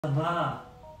怎么了？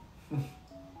你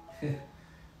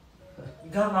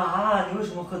干嘛？你为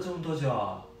什么喝这么多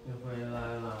酒？你回来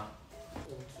了。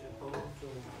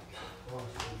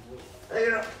哎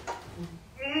呀，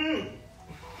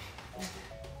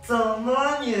怎么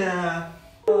了你？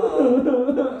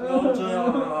不要这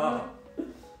样啊！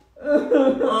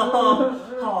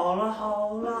好了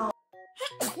好了。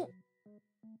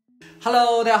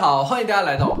Hello， 大家好，欢迎大家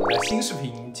来到我们的新视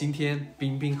频。今天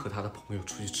冰冰和他的朋友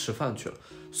出去吃饭去了，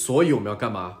所以我们要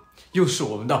干嘛？又是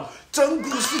我们的整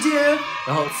蛊时间。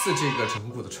然后这个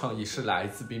整蛊的创意是来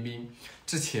自冰冰，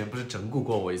之前不是整蛊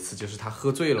过我一次，就是他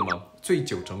喝醉了吗？醉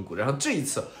酒整蛊。然后这一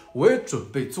次我也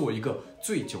准备做一个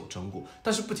醉酒整蛊，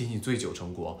但是不仅仅醉酒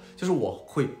整蛊哦，就是我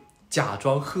会假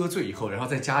装喝醉以后，然后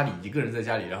在家里一个人在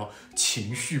家里，然后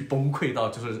情绪崩溃到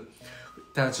就是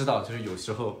大家知道，就是有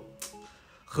时候。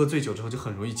喝醉酒之后就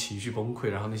很容易情绪崩溃，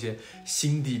然后那些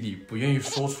心底里不愿意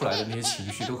说出来的那些情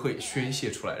绪都会宣泄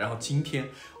出来。然后今天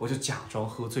我就假装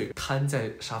喝醉，瘫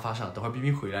在沙发上，等会冰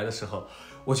冰回来的时候，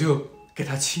我就给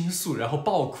她倾诉，然后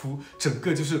爆哭，整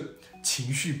个就是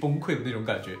情绪崩溃的那种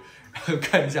感觉。然后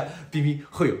看一下冰冰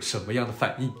会有什么样的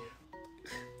反应。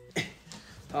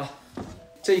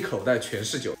这一口袋全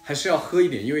是酒，还是要喝一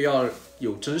点，因为要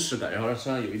有真实感，然后让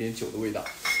身上有一点酒的味道。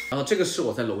然后这个是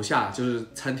我在楼下就是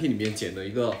餐厅里面捡的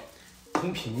一个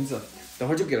空瓶子，等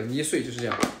会儿就给它捏碎，就是这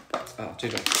样啊，这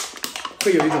种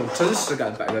会有一种真实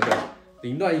感摆在这儿，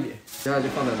凌乱一点，接下来就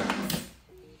放在那儿。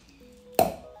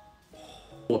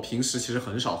我平时其实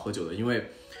很少喝酒的，因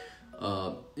为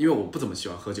我不怎么喜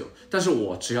欢喝酒，但是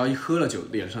我只要一喝了酒，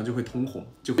脸上就会通红，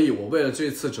所以我为了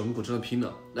这次整蛊真的拼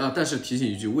了。但是提醒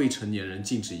一句，未成年人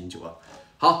禁止饮酒啊。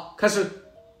好，开始。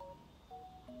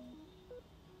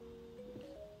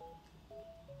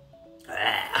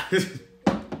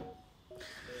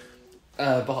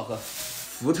不好喝，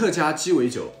伏特加鸡尾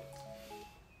酒。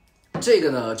这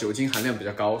个呢，酒精含量比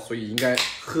较高，所以应该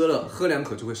喝两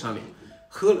口就会上脸，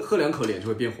喝两口脸就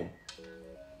会变红。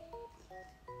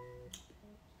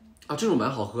啊，这种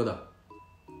蛮好喝的。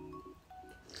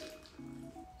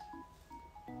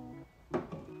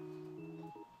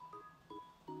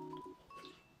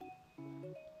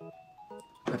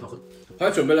太好喝。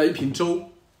还准备了一瓶粥。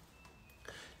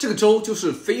这个粥就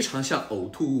是非常像呕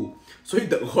吐物，所以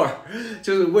等会儿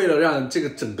就是为了让这个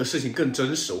整个事情更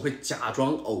真实，我会假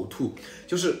装呕吐，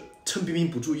就是趁冰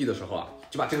冰不注意的时候啊，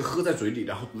就把这个喝在嘴里，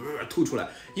然后吐出来。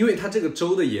因为它这个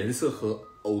粥的颜色和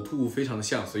呕吐物非常的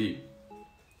像，所以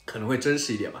可能会真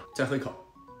实一点吧。再喝一口，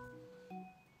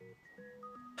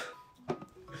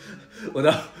我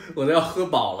都要喝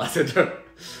饱了，在这儿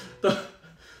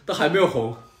都还没有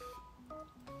红。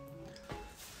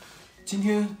今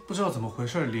天不知道怎么回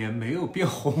事，脸没有变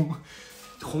红，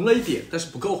红了一点，但是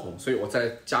不够红，所以我再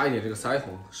加一点这个腮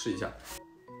红试一下。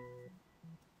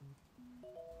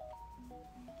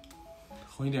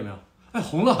红一点没有？哎，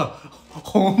红了，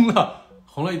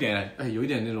红了一点，哎，有一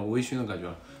点那种微醺的感觉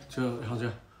了。然后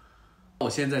我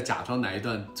现在假装来一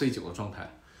段醉酒的状态。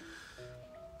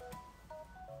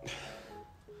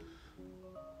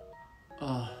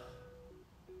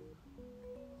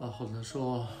好难受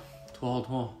啊，头好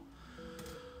痛。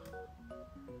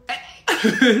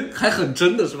还很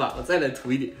真的是吧？我再来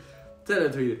涂一点，再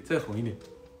红一点。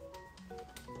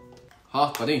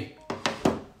好，搞定，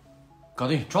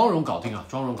妆容搞定啊，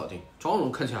妆容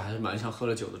看起来还是蛮像喝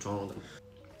了酒的妆容的。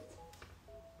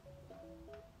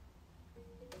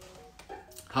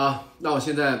好，那我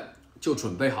现在就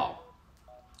准备好，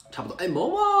差不多。哎，萌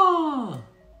萌，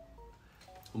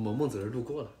我萌萌在这路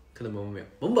过了，看到萌萌没有？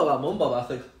萌宝宝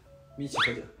喝一口，一起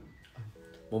喝酒。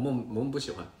萌萌不喜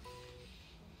欢。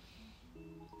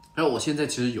然后我现在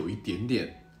其实有一点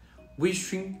点微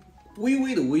醺，微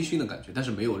微的微醺的感觉，但是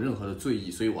没有任何的醉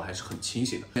意，所以我还是很清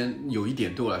醒的。有一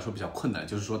点对我来说比较困难，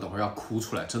就是说等会儿要哭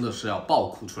出来，真的是要爆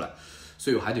哭出来，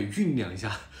所以我还得酝酿一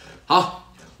下。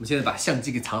好，我们现在把相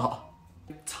机给藏好，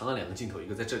藏了两个镜头，一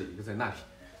个在这里，一个在那里，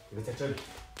一个在这里，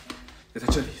一个在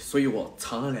这里，所以我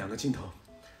藏了两个镜头，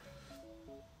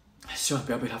希望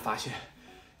不要被他发现，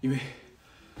因为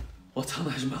我藏的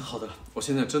还是蛮好的。我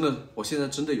现在真的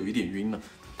有一点晕了。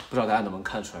不知道大家能不能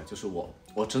看出来，就是我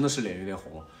真的是脸有点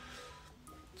红了，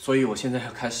所以我现在要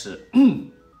开始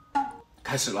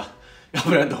了，要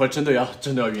不然等会儿真的要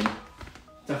晕了。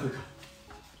再喝一口。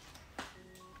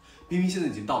冰冰现在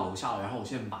已经到楼下了，然后我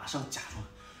现在马上假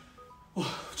装，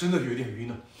真的有点晕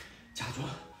了，假装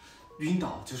晕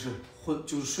倒，就是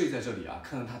睡在这里啊，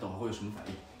看看他等会儿会有什么反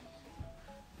应。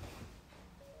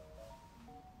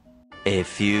A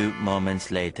few moments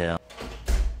later.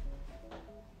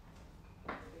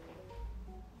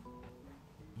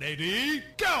 Lady,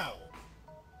 go!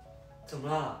 怎么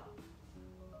了？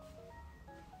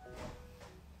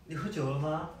你喝酒了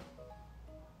吗？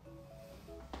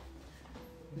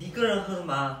你一个人喝的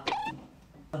吗？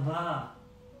怎么了？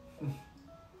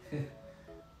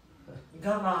你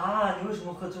干嘛？你为什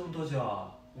么喝这么多酒？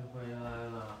你回来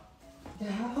了？你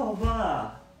还好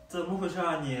吧？怎么回事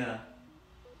啊你？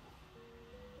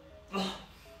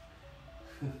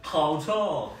好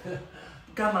臭！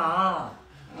你干嘛？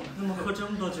怎么喝这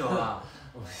么多酒啊？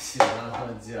我喜欢喝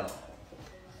酒。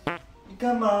你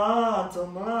干嘛？怎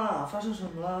么了？发生什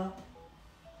么了？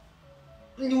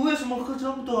你为什么喝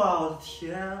这么多啊？我的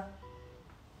天！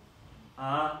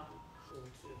啊！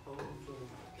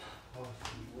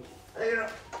哎呀，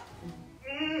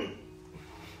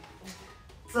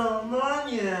怎么了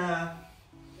你？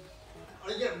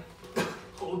哎呀，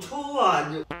好臭啊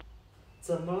你！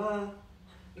怎么了？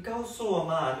你告诉我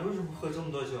嘛，你为什么喝这么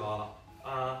多酒啊？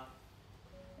啊？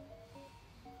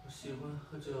我喜欢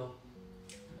喝酒。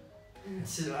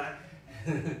起来，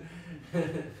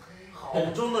好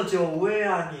重的酒味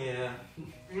啊你！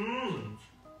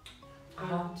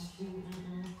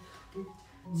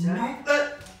起来，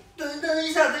等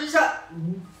一下，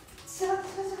起来，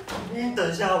等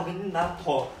一下，我给你拿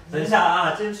桶。等一下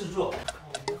啊，坚持住。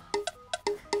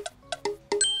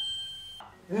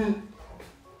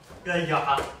哎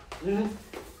呀，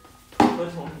喝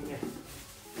桶里面。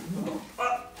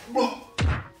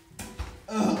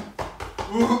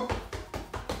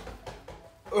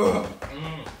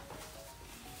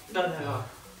站起来了。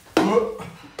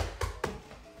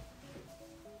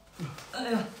哎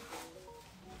呀，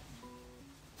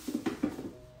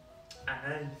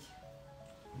哎，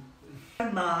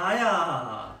干嘛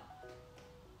呀？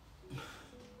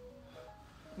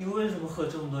你为什么喝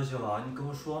这么多酒啊？你跟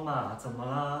我说嘛，怎么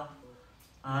了？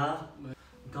啊？你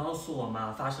告诉我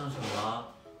嘛，发生什么了？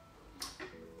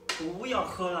不要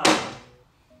喝了。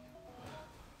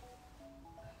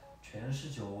全是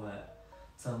酒味，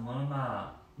怎么了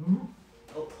嘛？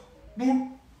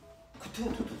快吐！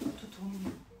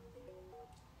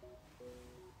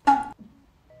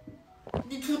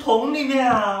你吐桶里面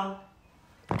啊！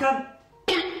干！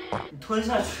你吞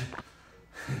下去！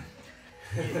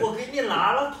我给你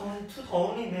拿了桶，你吐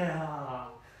桶里面啊！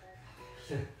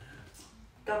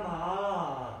干嘛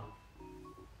了？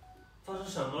发生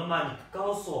什么了嘛？你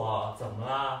告诉我，怎么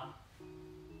了？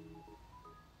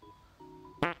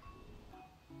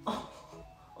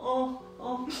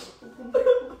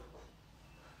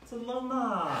怎么了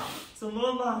嘛？怎么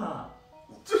了嘛？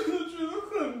真的觉得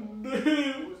很累，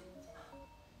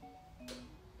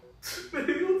没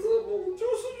有怎么，我就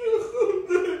是觉得很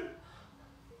累。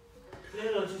累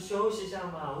了就休息一下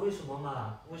嘛？为什么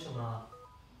嘛？为什么？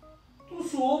都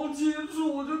说不清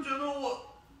楚，我就觉得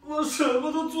我什么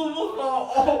都做不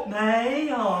好。没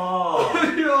有，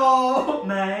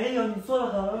没有，你做的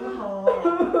很好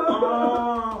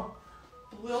啊！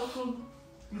不要喝，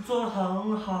你做的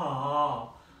很好。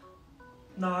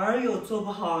哪儿有做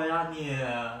不好呀你？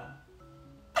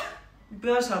你不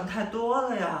要想太多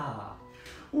了呀。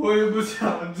我也不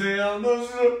想这样，但是，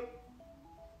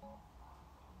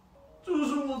就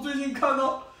是我最近看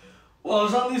到网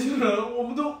上那些人，我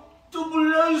们都不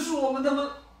认识我们，他们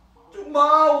就骂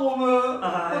我们，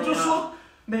我就说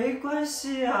没关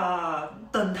系呀，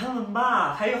等他们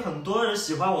骂，还有很多人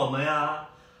喜欢我们呀，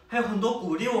还有很多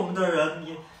鼓励我们的人，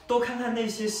你多看看那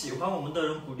些喜欢我们的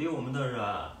人，鼓励我们的人，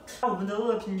我们的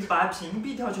恶评你就把它屏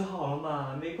蔽掉就好了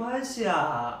嘛，没关系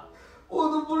啊。我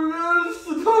都不认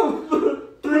识他们。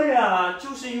对呀，就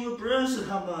是因为不认识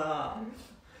他们啊，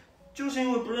就是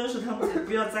因为不认识他们，才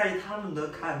不要在意他们的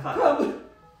看法。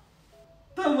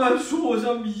他们还说我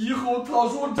像猕猴桃，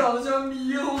说我长得像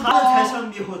猕猴桃。他才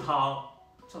像猕猴桃，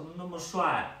长得那么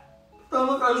帅。他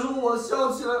们还说我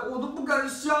笑起来，我都不敢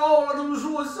笑了。他们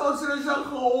说我笑起来像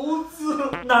猴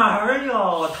子。哪儿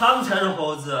有？他们才是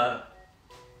猴子。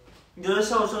你的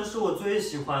笑声是我最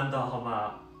喜欢的，好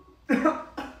吗？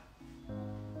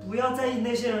不要在意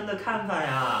那些人的看法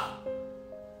呀，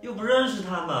又不认识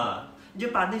他们，你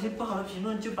就把那些不好的评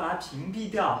论就把它屏蔽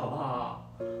掉，好不好？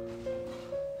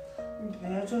你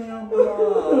别这样嘛，不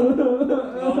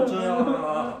要这样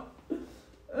啊！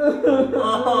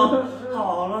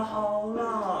好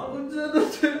了，我真的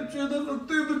觉得很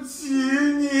对不起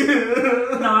你。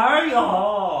哪儿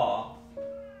有？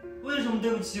为什么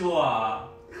对不起我啊？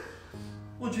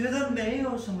我觉得没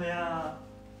有什么呀，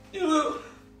因为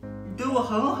你对我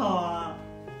很好啊，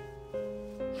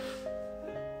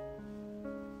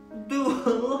你对我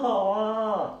很好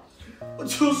啊，我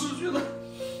就是觉得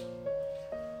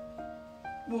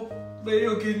我没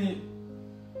有给你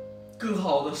更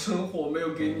好的生活，没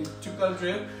有给你，就感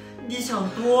觉你想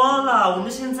多了。我们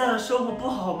现在的生活不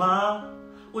好吗？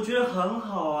我觉得很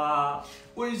好啊。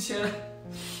我以前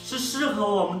是适合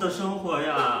我们的生活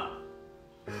呀。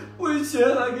我以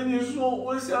前还跟你说，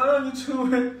我想让你成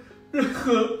为任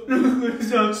何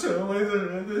想成为的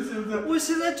人，但现在我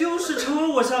现在就是成为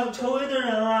我想成为的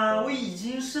人啊，我已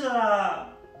经是了。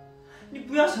你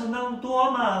不要想那么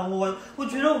多嘛，我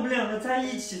觉得我们两个在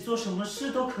一起做什么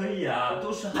事都可以啊，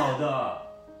都是好的。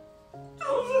就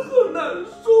是很难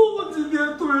受，我今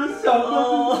天突然想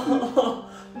到，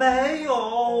没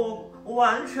有，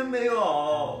完全没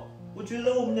有。我觉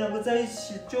得我们两个在一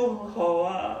起就很好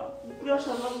啊，你不要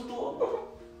想那么多嘛。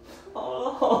好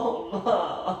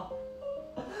了，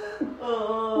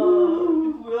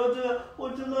你不要这样，我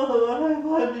真的很害怕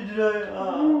你这样。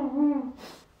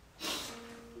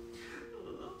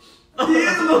你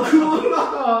怎么哭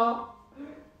了？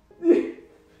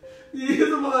你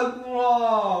怎么还哭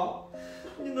了？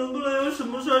你能不能有什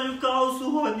么事就告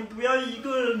诉我？你不要一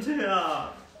个人这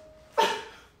样，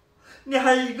你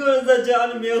还一个人在家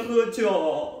里面喝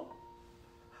酒。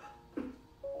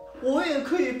我也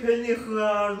可以陪你喝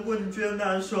啊，如果你觉得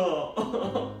难受。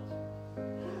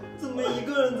怎么一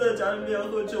个人在家里面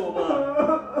喝酒嘛？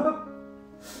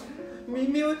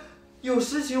明明有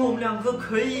事情我们两个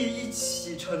可以一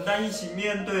起承担，一起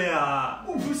面对啊。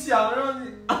我不想让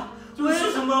你为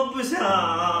什么不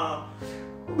想？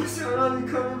我不想让你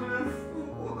看到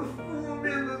我的负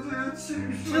面的这些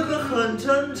情绪。这个很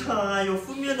正常啊，有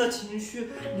负面的情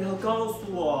绪你要告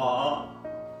诉我。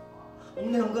我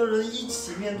们两个人一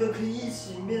起面对，可以一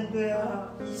起面对啊，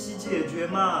一起解决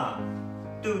嘛，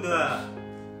对不对？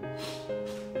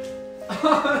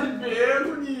你别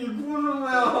哭，你哭什么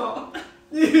呀？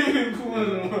你哭什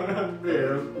么呀？你别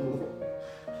哭，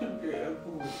你别哭。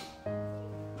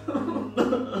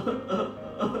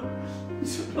你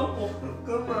就让我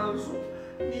更难受。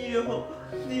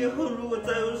你以后如果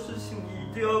再有事情，你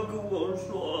一定要跟我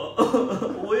说，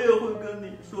我也会跟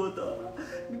你说的。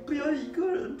你不要一个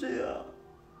人这样，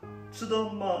知道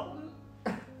吗？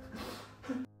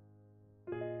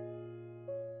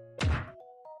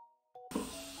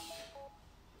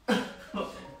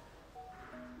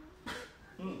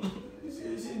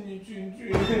谢谢你，君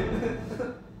君。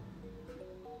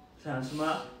想什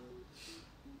么？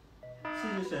谢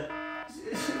谢谁？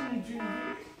谢谢你，君君。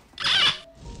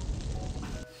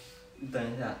你等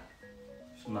一下，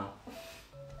什么？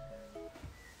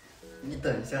你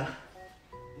等一下，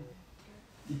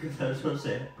你刚才说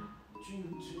谁？君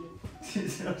君。你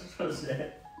想说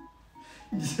谁？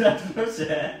你想说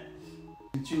谁？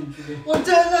君君。我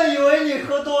真的以为你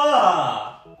喝多了。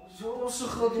就是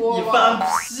喝多了。你放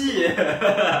屁！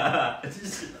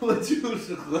我就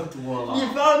是喝多了。你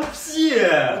放屁！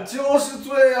我就是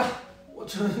醉啊！我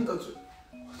真的醉，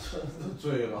我真的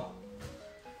醉了，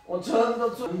我真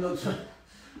的醉。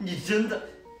你真的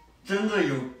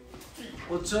有，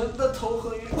我真的头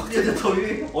很晕。你的头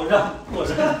晕，我让你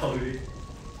头晕，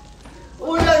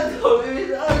我让你头晕，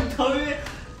让你头晕，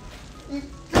你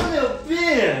真的有病！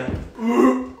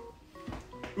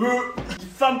你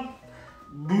放。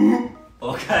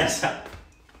我看一下，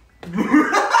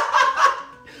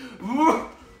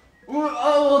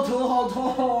我头好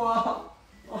痛啊！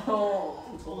头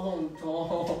很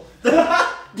痛。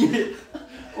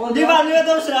你把这个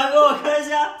东西来给我看一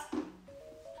下，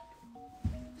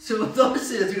什么东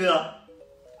西？这个？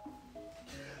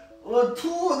我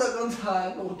吐的，刚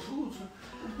才我吐出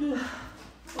来。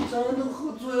我真的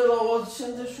喝醉了，我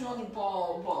现在需要你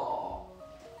抱抱。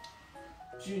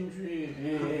君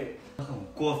君。很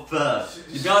过分，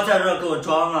你不要在这儿给我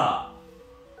装了。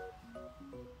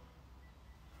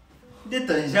你得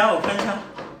等一下，我看一下，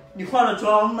你化了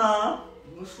妆吗？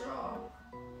不是啊，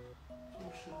不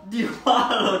是。你化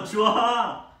了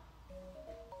妆。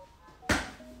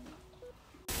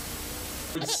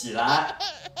起来。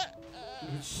对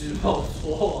不起，我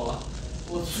错了，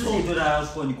我自己对大家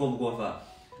说，你过不过分？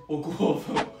我过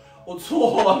分，我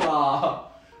错了。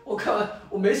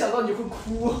我没想到你会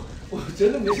哭，我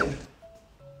真的没想到。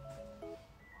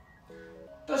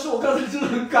但是我刚才真的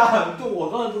很感动，我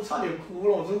刚才都差点哭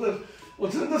了，我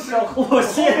真的是要哭。我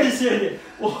谢谢你，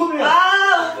我后面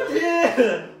啊，不听。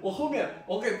我后面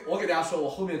我给大家说，我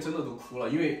后面真的都哭了，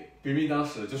因为冰冰当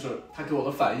时就是他给我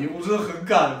的反应，我真的很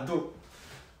感动。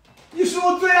你是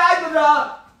我最爱的人，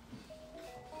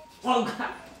放开！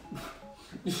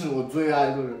你是我最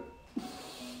爱的人。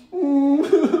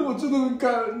我真的很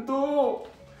感动，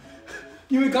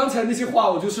因为刚才那些话，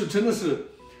我就是真的是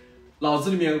脑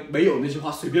子里面没有那些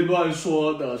话，随便乱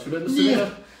说的，随便，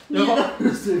然后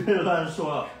随便乱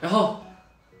说，然后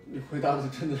你回答的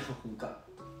真的是很感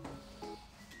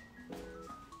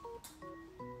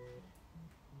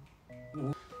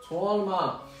动。错了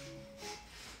嘛，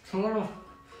错了，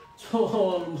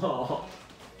错了。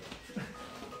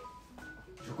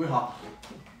跪好，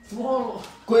错了，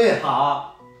跪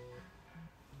好。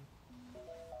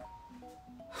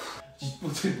你不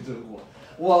准整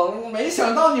我没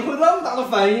想到你会那么大的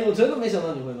反应，我真的没想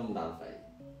到你会那么大的反应，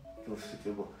就是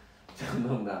结果就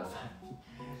那么大的反应，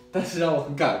但是让我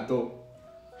很感动，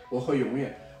我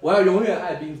要永远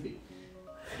爱冰冰，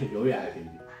永远爱冰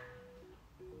冰。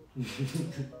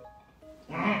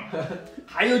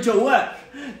还有9位，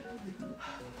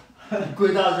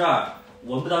跪到这儿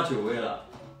闻不到9位了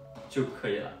就可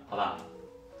以了，好吧？